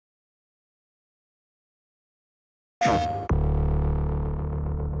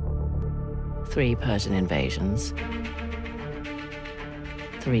3 Persian invasions,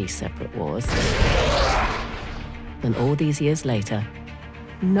 3 separate wars. And all these years later,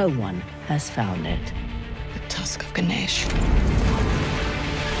 no one has found it. The tusk of Ganesh.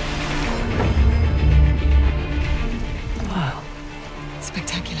 Wow.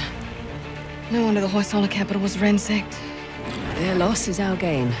 Spectacular. No wonder the Hoysala capital was ransacked. Their loss is our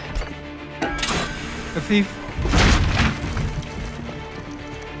gain. A thief?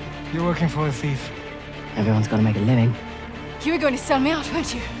 You're working for a thief. Everyone's got to make a living. You were going to sell me out,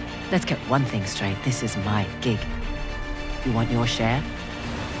 weren't you? Let's get one thing straight. This is my gig. You want your share?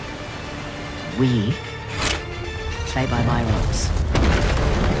 We play by my rules.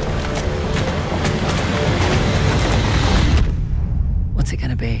 What's it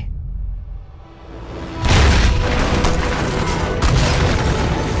gonna be?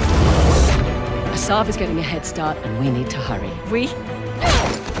 Asavom is getting a head start, and we need to hurry. We?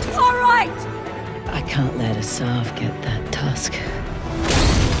 All right! I can't let Asavom get that tusk.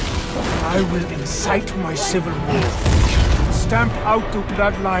 I will incite my civil war. Stamp out the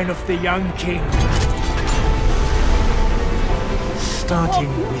bloodline of the young king. Starting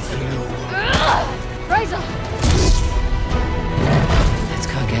with you. Razor! Let's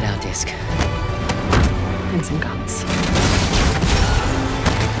go get our disc. And some guns.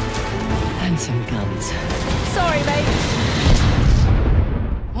 And some guns. Sorry, mate.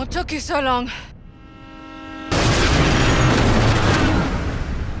 What took you so long?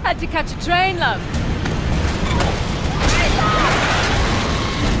 Had to catch a train, love.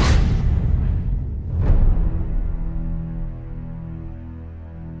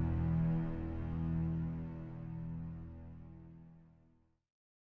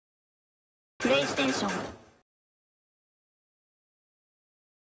 PlayStation